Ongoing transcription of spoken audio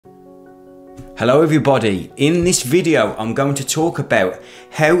Hello everybody, in this video I'm going to talk about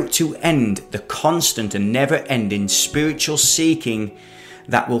how to end the constant and never-ending spiritual seeking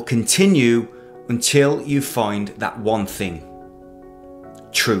that will continue until you find that one thing,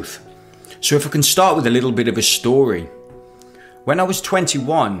 truth. So if I can start with a little bit of a story. When I was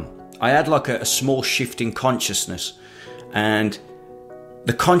 21, I had like a small shift in consciousness, and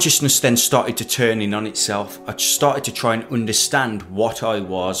the consciousness then started to turn in on itself. I started to try and understand what I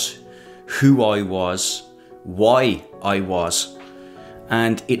was, who I was, why I was,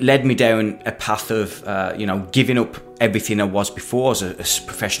 and it led me down a path of giving up everything I was before as a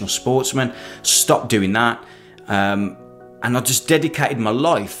professional sportsman. Stopped doing that, and I just dedicated my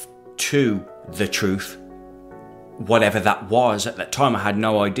life to the truth, whatever that was. At that time I had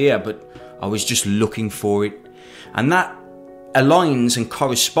no idea, but I was just looking for it, and that aligns and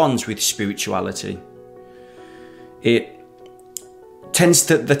corresponds with spirituality. They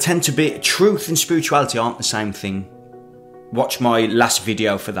tend to be, truth and spirituality aren't the same thing. Watch my last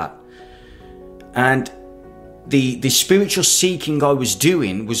video for that. And the spiritual seeking I was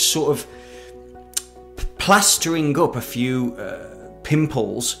doing was sort of plastering up a few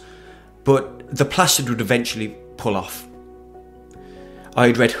pimples, but the plaster would eventually pull off. I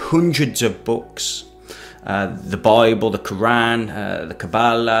had read hundreds of books. The Bible, the Quran, the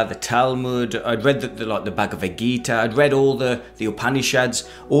Kabbalah, the Talmud. I'd read the Bhagavad Gita. I'd read all the Upanishads,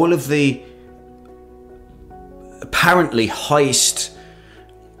 all of the apparently highest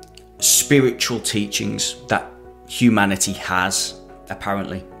spiritual teachings that humanity has,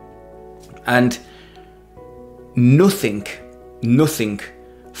 apparently. And nothing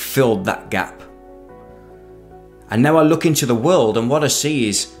filled that gap. And now I look into the world, and what I see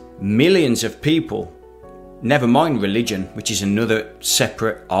is millions of people, never mind religion, which is another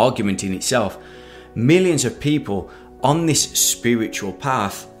separate argument in itself, millions of people on this spiritual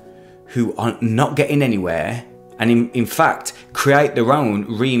path who are not getting anywhere, and in fact create their own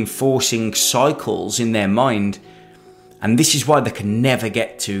reinforcing cycles in their mind. And this is why they can never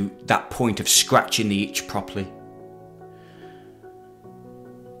get to that point of scratching the itch properly.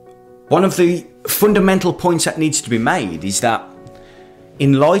 One of the fundamental points that needs to be made is that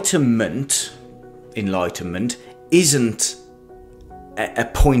enlightenment isn't a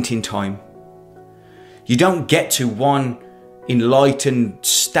point in time. You don't get to one enlightened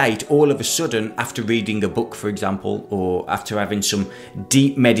state all of a sudden after reading a book, for example, or after having some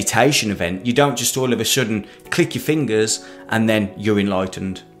deep meditation event. You don't just all of a sudden click your fingers and then you're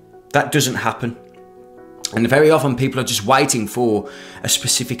enlightened. That doesn't happen. And very often people are just waiting for a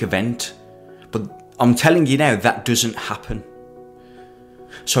specific event. But I'm telling you now, that doesn't happen.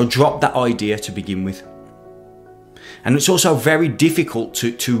 So drop that idea to begin with. And it's also very difficult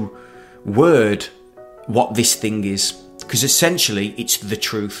to word what this thing is, because essentially it's the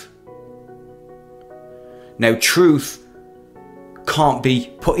truth. Now, truth can't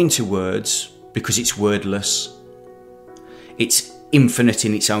be put into words because it's wordless. It's infinite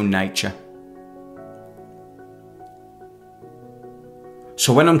in its own nature.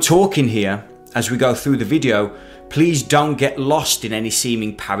 So when I'm talking here, as we go through the video, please don't get lost in any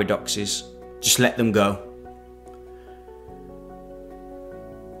seeming paradoxes. Just let them go.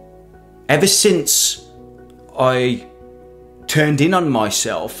 Ever since I turned in on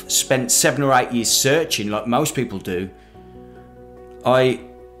myself, spent 7 or 8 years searching like most people do, I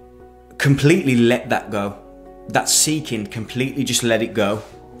completely let that go. That seeking, completely just let it go.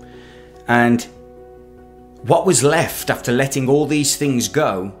 And what was left after letting all these things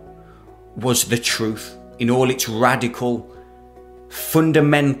go was the truth in all its radical,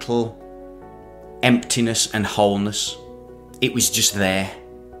 fundamental emptiness and wholeness. It was just there,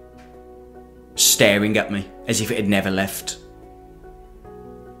 staring at me as if it had never left.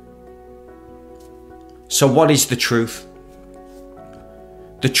 So what is the truth?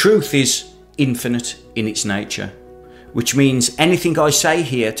 The truth is infinite in its nature, which means anything I say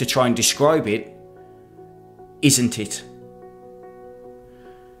here to try and describe it isn't it.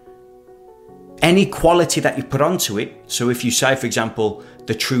 Any quality that you put onto it, so if you say, for example,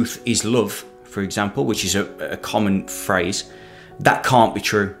 the truth is love, for example, which is a common phrase, that can't be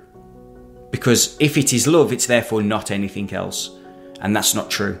true. Because if it is love, it's therefore not anything else. And that's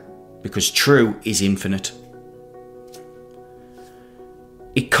not true, because true is infinite.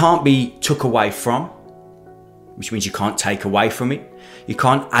 It can't be took away from, which means you can't take away from it. You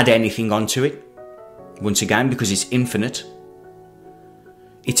can't add anything onto it. Once again, because it's infinite.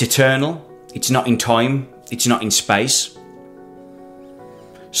 It's eternal. It's not in time. It's not in space.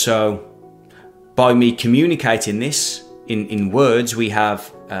 So, by me communicating this in words, we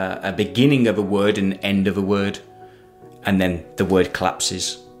have a beginning of a word and an end of a word. And then the word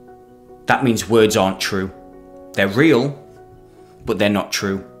collapses. that means words aren't true. They're real, but they're not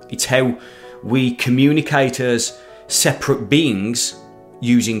true. It's how we communicate as separate beings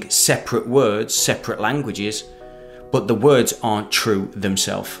using separate words, separate languages, but the words aren't true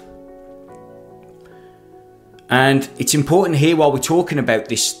themselves. And it's important here, while we're talking about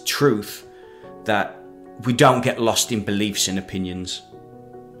this truth, that we don't get lost in beliefs and opinions.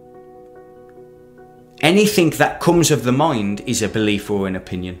 Anything that comes of the mind is a belief or an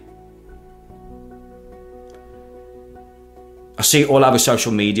opinion. I see it all over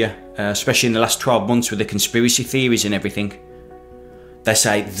social media, especially in the last 12 months with the conspiracy theories and everything. They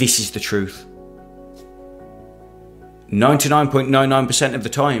say this is the truth. 99.99% of the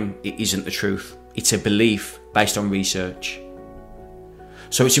time, it isn't the truth. It's a belief based on research.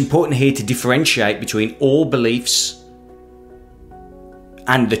 So it's important here to differentiate between all beliefs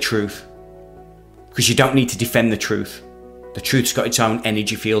and the truth, because you don't need to defend the truth. The truth's got its own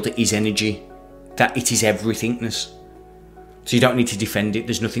energy field. It is energy. That it is everythingness. So you don't need to defend it.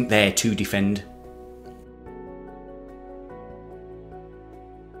 There's nothing there to defend.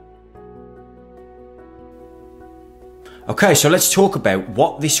 Okay, so let's talk about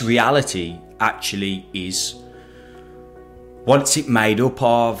what this reality actually is. What's it made up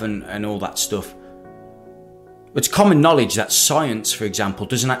of and all that stuff. It's common knowledge that science, for example,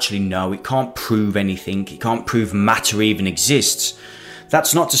 doesn't actually know. It can't prove anything. It can't prove matter even exists.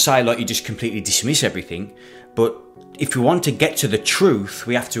 That's not to say like you just completely dismiss everything, but if we want to get to the truth,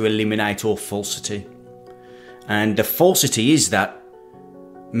 we have to eliminate all falsity. And the falsity is that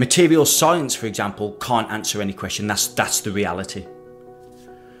material science, for example, can't answer any question. That's the reality.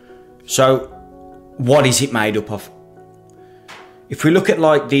 So, what is it made up of? If we look at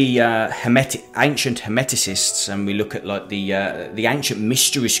like the ancient Hermeticists, and we look at like the ancient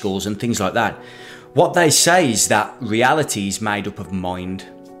mystery schools and things like that, what they say is that reality is made up of mind.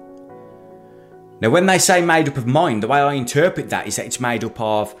 Now, when they say made up of mind, the way I interpret that is that it's made up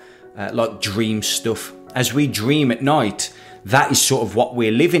of like dream stuff. As we dream at night, that is sort of what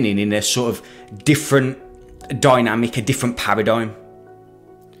we're living in a sort of different dynamic, a different paradigm.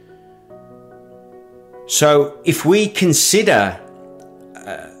 So if we consider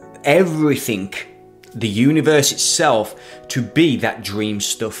everything, the universe itself, to be that dream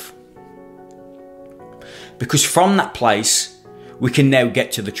stuff, because from that place, we can now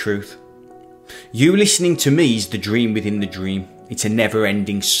get to the truth. You listening to me is the dream within the dream. It's a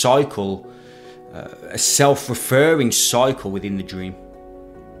never-ending cycle, a self-referring cycle within the dream.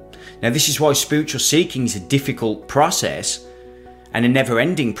 Now, this is why spiritual seeking is a difficult process and a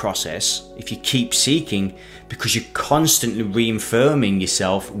never-ending process if you keep seeking, because you're constantly reaffirming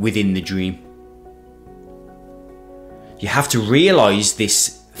yourself within the dream. You have to realise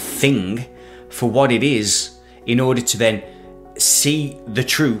this thing for what it is in order to then see the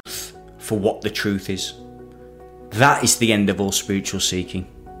truth for what the truth is. That is the end of all spiritual seeking.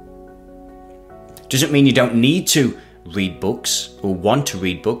 Doesn't mean you don't need to read books or want to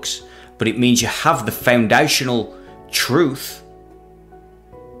read books, but it means you have the foundational truth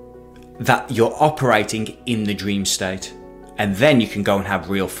that you're operating in the dream state, and then you can go and have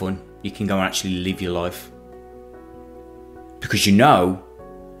real fun. You can go and actually live your life, because you know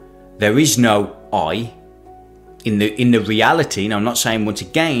there is no I in the reality. And I'm not saying, once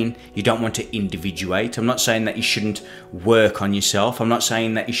again, you don't want to individuate. I'm not saying that you shouldn't work on yourself. I'm not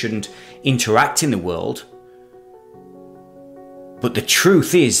saying that you shouldn't interact in the world. But the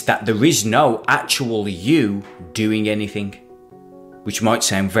truth is that there is no actual you doing anything, which might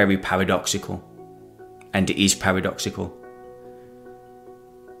sound very paradoxical, and it is paradoxical.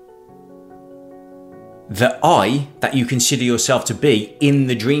 The I that you consider yourself to be in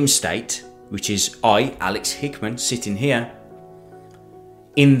the dream state, which is I, Alex Hickman, sitting here,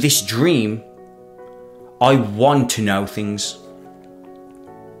 in this dream, I want to know things.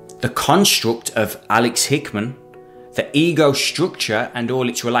 The construct of Alex Hickman, the ego structure and all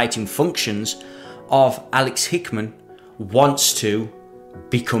its relating functions of Alex Hickman, wants to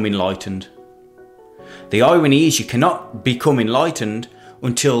become enlightened. The irony is you cannot become enlightened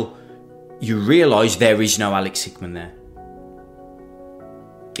until you realise there is no Alex Hickman there.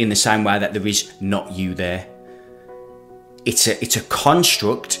 In the same way that there is not you there. It's a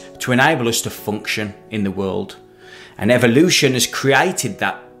construct to enable us to function in the world. And evolution has created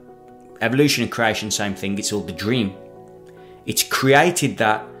that. Evolution and creation, same thing. It's all the dream. It's created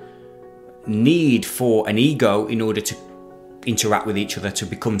that need for an ego in order to interact with each other, to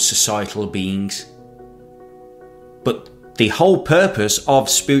become societal beings. But the whole purpose of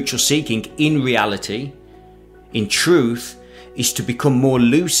spiritual seeking in reality, in truth, is to become more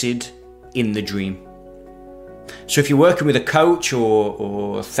lucid in the dream. So if you're working with a coach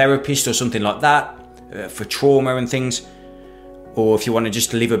or a therapist or something like that for trauma and things, or if you want to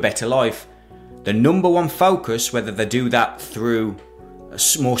just live a better life, the number one focus, whether they do that through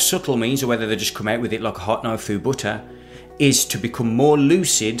more subtle means or whether they just come out with it like a hot knife through butter, is to become more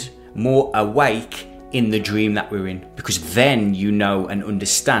lucid, more awake in the dream that we're in, because then you know and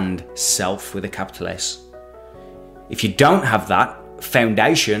understand self with a capital S. If you don't have that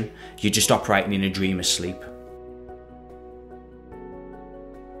foundation, you're just operating in a dream asleep.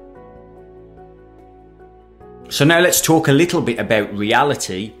 So now let's talk a little bit about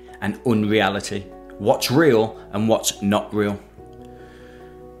reality and unreality. What's real and what's not real.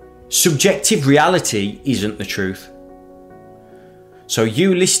 Subjective reality isn't the truth. So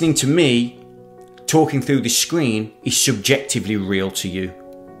you listening to me talking through the screen is subjectively real to you,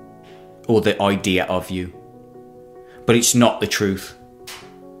 or the idea of you, but it's not the truth.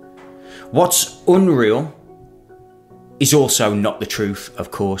 What's unreal is also not the truth,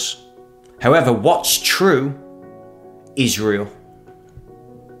 of course. However, what's true is real.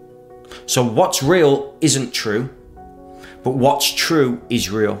 So what's real isn't true, but what's true is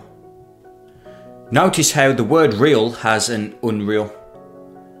real. Notice how the word real has an unreal.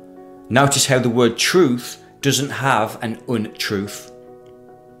 Notice how the word truth doesn't have an untruth,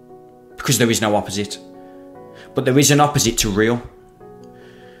 because there is no opposite. But there is an opposite to real.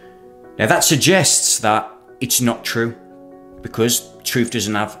 Now that suggests that it's not true, because truth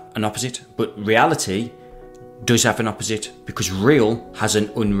doesn't have an opposite, but reality does have an opposite, because real has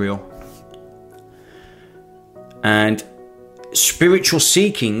an unreal. And spiritual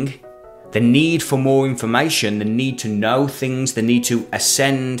seeking, the need for more information, the need to know things, the need to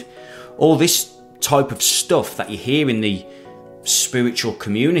ascend, all this type of stuff that you hear in the spiritual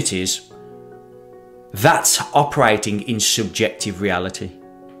communities, that's operating in subjective reality,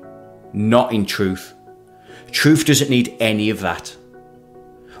 not in truth. Truth doesn't need any of that.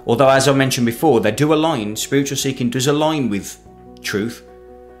 Although, as I mentioned before, they do align, spiritual seeking does align with truth,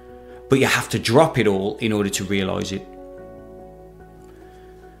 but you have to drop it all in order to realise it.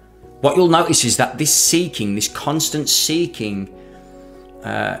 What you'll notice is that this seeking, this constant seeking,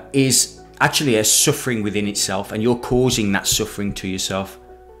 is actually a suffering within itself, and you're causing that suffering to yourself.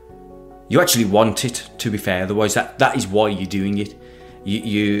 You actually want it, to be fair, otherwise that is why you're doing it.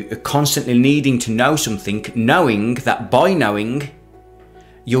 You are constantly needing to know something, knowing that by knowing,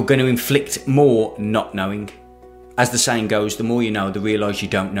 you're going to inflict more not knowing. As the saying goes, the more you know, the realise you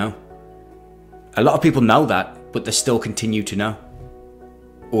don't know. A lot of people know that, but they still continue to know,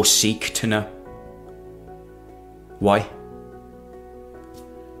 or seek to know. Why?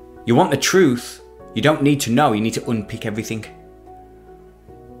 You want the truth, you don't need to know, you need to unpick everything.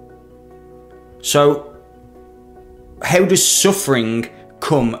 So, how does suffering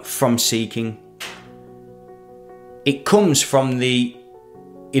come from seeking? It comes from the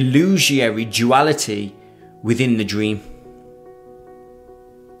illusory duality within the dream.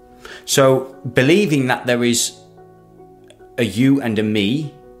 So, believing that there is a you and a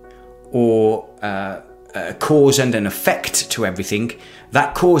me, or a cause and an effect to everything,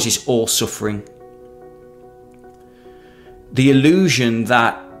 that causes all suffering. The illusion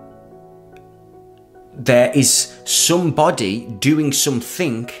that there is somebody doing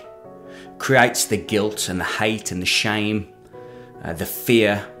something creates the guilt and the hate and the shame, the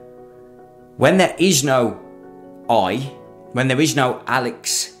fear. When there is no I, when there is no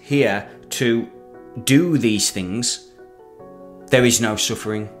Alex here to do these things, there is no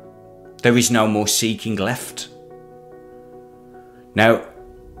suffering. There is no more seeking left. Now,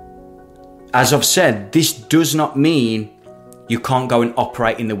 as I've said, this does not mean you can't go and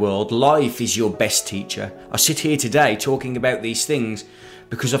operate in the world. Life is your best teacher. I sit here today talking about these things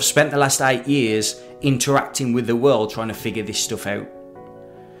because I've spent the last 8 years interacting with the world trying to figure this stuff out.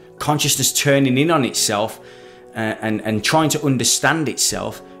 Consciousness turning in on itself and trying to understand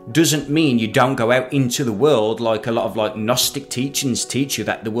itself doesn't mean you don't go out into the world like a lot of Gnostic teachings teach you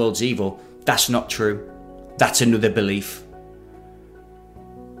that the world's evil. That's not true. That's another belief.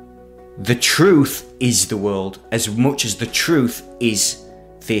 The truth is the world, as much as the truth is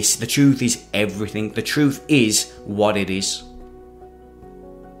this. The truth is everything. The truth is what it is.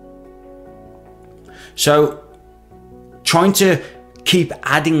 So, trying to keep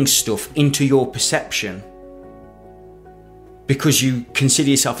adding stuff into your perception because you consider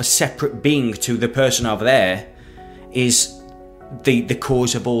yourself a separate being to the person over there is the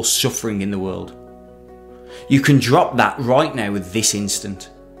cause of all suffering in the world. You can drop that right now with this instant,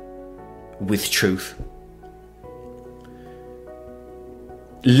 with truth.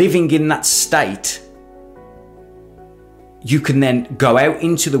 Living in that state you can then go out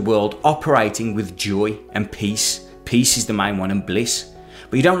into the world operating with joy and peace. Peace is the main one, and bliss.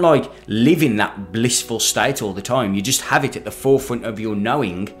 But you don't like live in that blissful state all the time. You just have it at the forefront of your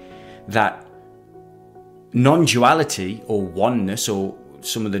knowing that non-duality or oneness, or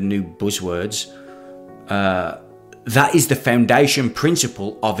some of the new buzzwords, that is the foundation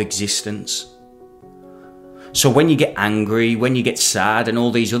principle of existence. So when you get angry, when you get sad and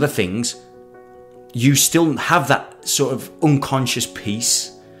all these other things, you still have that sort of unconscious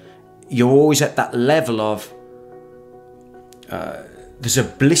peace. You're always at that level of, there's a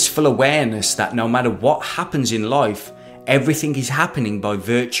blissful awareness that no matter what happens in life, everything is happening by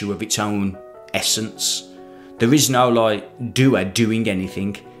virtue of its own essence. There is no like doer doing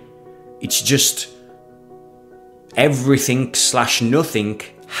anything. It's just everything / nothing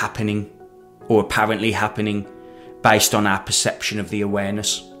happening, or apparently happening, based on our perception of the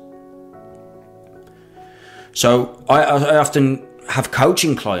awareness. So I often have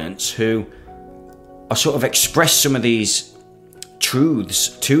coaching clients who I sort of express some of these truths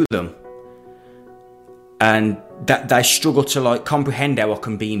to them, and that they struggle to like comprehend how I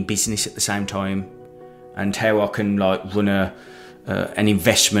can be in business at the same time, and how I can like run an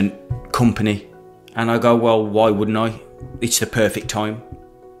investment company. And I go, well, why wouldn't I? It's the perfect time.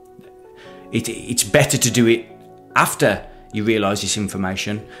 It's better to do it after you realise this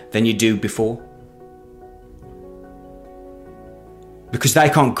information than you do before. Because they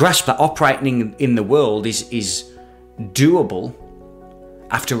can't grasp that operating in the world is doable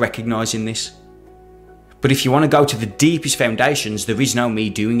after recognising this. But if you want to go to the deepest foundations, there is no me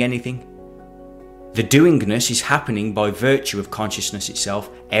doing anything. The doingness is happening by virtue of consciousness itself.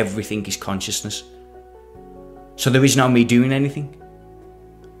 Everything is consciousness. So there is no me doing anything.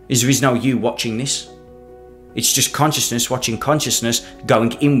 There is no you watching this. It's just consciousness watching consciousness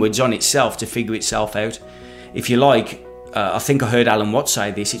going inwards on itself to figure itself out. If you like, I think I heard Alan Watts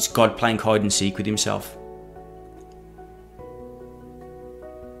say this, it's God playing hide and seek with himself.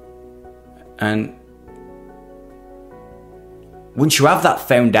 And once you have that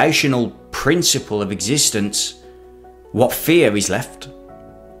foundational principle of existence, what fear is left?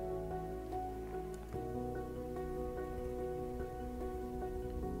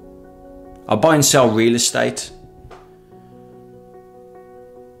 I buy and sell real estate.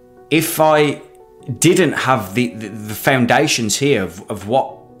 If I didn't have the foundations here of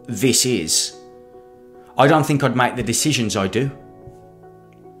what this is, I don't think I'd make the decisions I do.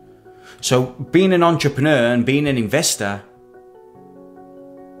 So being an entrepreneur and being an investor,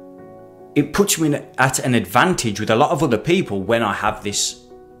 it puts me at an advantage with a lot of other people when I have this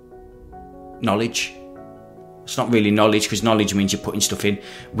knowledge. It's not really knowledge, because knowledge means you're putting stuff in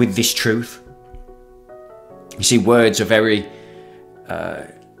with this truth. You see, words are very...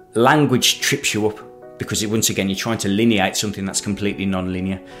 language trips you up, because once again, you're trying to lineate something that's completely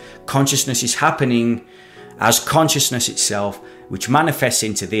non-linear. Consciousness is happening as consciousness itself, which manifests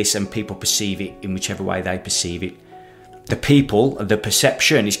into this, and people perceive it in whichever way they perceive it. The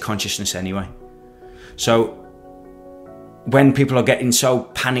perception is consciousness anyway. So when people are getting so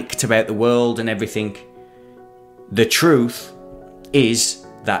panicked about the world and everything, the truth is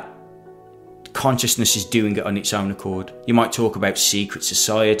that consciousness is doing it on its own accord. You might talk about secret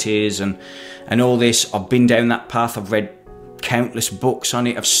societies and all this. I've been down that path. I've read countless books on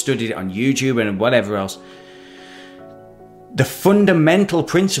it. I've studied it on YouTube and whatever else. The fundamental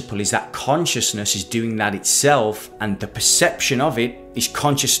principle is that consciousness is doing that itself, and the perception of it is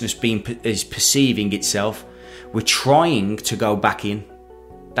consciousness is perceiving itself. We're trying to go back in.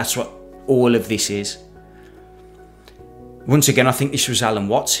 That's what all of this is. Once again, I think this was Alan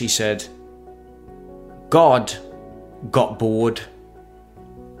Watts. He said, God got bored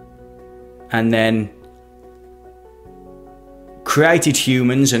and then created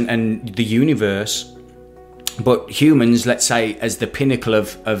humans and the universe. But humans, let's say, as the pinnacle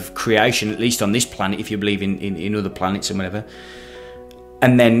of creation, at least on this planet, if you believe in other planets and whatever.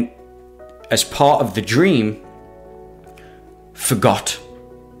 And then, as part of the dream, forgot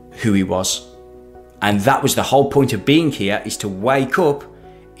who he was. And that was the whole point of being here, is to wake up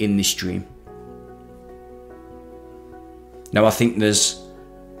in this dream. Now, I think there's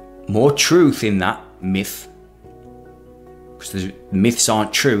more truth in that myth. Because myths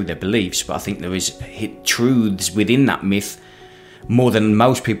aren't true, they're beliefs, but I think there is truths within that myth more than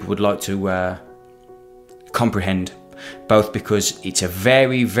most people would like to comprehend. Both because it's a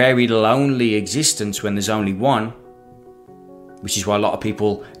very, very lonely existence when there's only one, which is why a lot of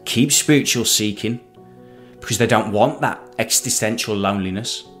people keep spiritual seeking, because they don't want that existential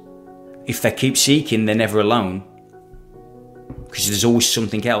loneliness. If they keep seeking, they're never alone, because there's always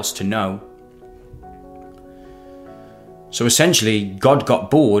something else to know. So essentially, God got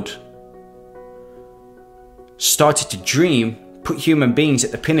bored, started to dream, put human beings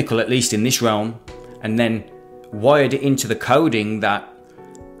at the pinnacle, at least in this realm, and then wired it into the coding that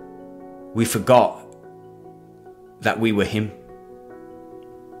we forgot that we were him.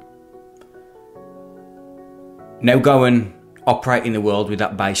 Now go and operate in the world with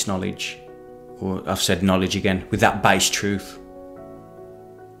that base knowledge, or I've said knowledge again, with that base truth.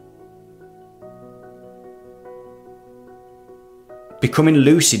 Becoming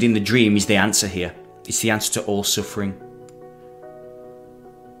lucid in the dream is the answer here. It's the answer to all suffering.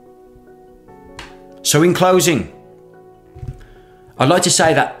 So in closing, I'd like to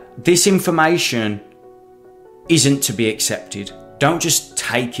say that this information isn't to be accepted. Don't just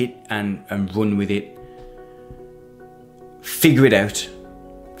take it and run with it. Figure it out.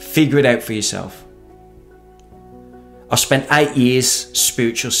 Figure it out for yourself. I spent 8 years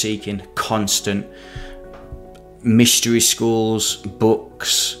spiritual seeking, constant. Mystery schools,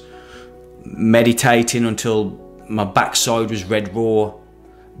 books, meditating until my backside was red raw.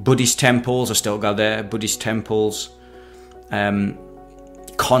 Buddhist temples, I still go there. Buddhist temples,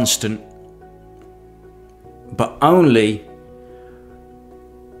 constant. But only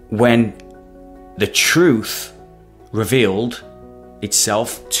when the truth revealed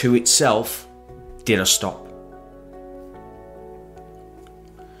itself to itself did I stop.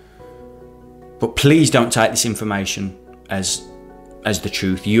 But please don't take this information as the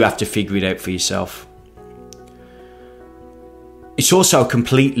truth. You have to figure it out for yourself. It's also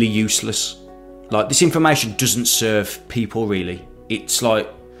completely useless. Like, this information doesn't serve people really. It's like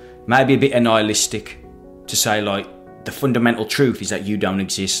maybe a bit nihilistic to say like the fundamental truth is that you don't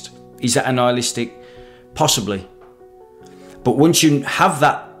exist. Is that nihilistic? Possibly. But once you have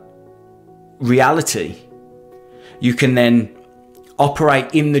that reality, you can then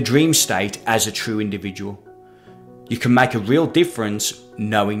operate in the dream state as a true individual. You can make a real difference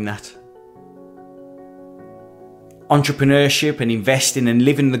knowing that. Entrepreneurship and investing and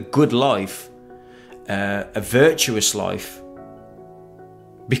living the good life, a virtuous life,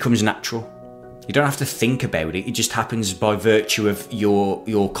 becomes natural. You don't have to think about it. It just happens by virtue of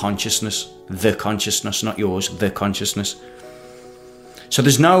your consciousness, the consciousness, not yours, the consciousness. So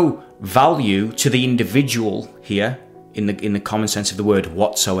there's no value to the individual here in the common sense of the word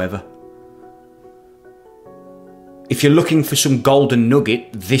whatsoever. If you're looking for some golden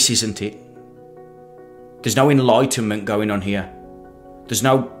nugget, this isn't it. There's no enlightenment going on here. There's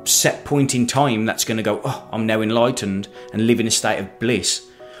no set point in time that's going to go, oh, I'm now enlightened and live in a state of bliss.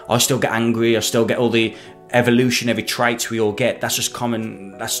 I still get angry. I still get all the evolutionary traits we all get. That's just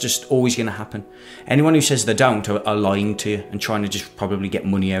common. That's just always going to happen. Anyone who says they don't are lying to you and trying to just probably get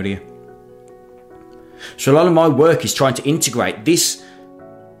money out of you. So a lot of my work is trying to integrate this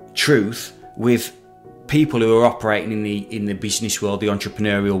truth with people who are operating in the business world, the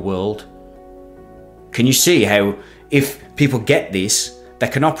entrepreneurial world. Can you see how if people get this, they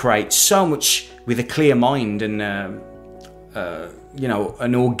can operate so much with a clear mind and an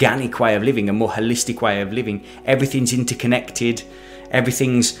organic way of living, a more holistic way of living. Everything's interconnected.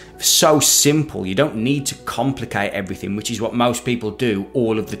 Everything's so simple. You don't need to complicate everything, which is what most people do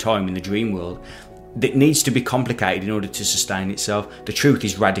all of the time in the dream world. It needs to be complicated in order to sustain itself. The truth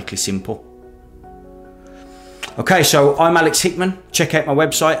is radically simple. Okay, so I'm Alex Hickman. Check out my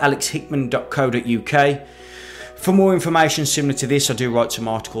website, alexhickman.co.uk. For more information similar to this, I do write some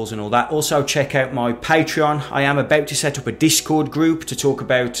articles and all that. Also, check out my Patreon. I am about to set up a Discord group to talk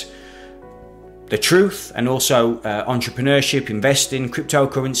about the truth and also entrepreneurship, investing,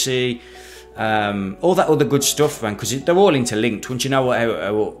 cryptocurrency, all that other good stuff, man, because they're all interlinked. Once you know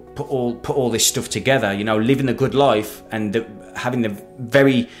how put all this stuff together, living the good life and having the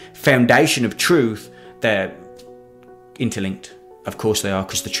very foundation of truth, they're interlinked. Of course they are,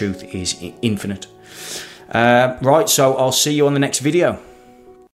 because the truth is infinite. Right, so I'll see you on the next video.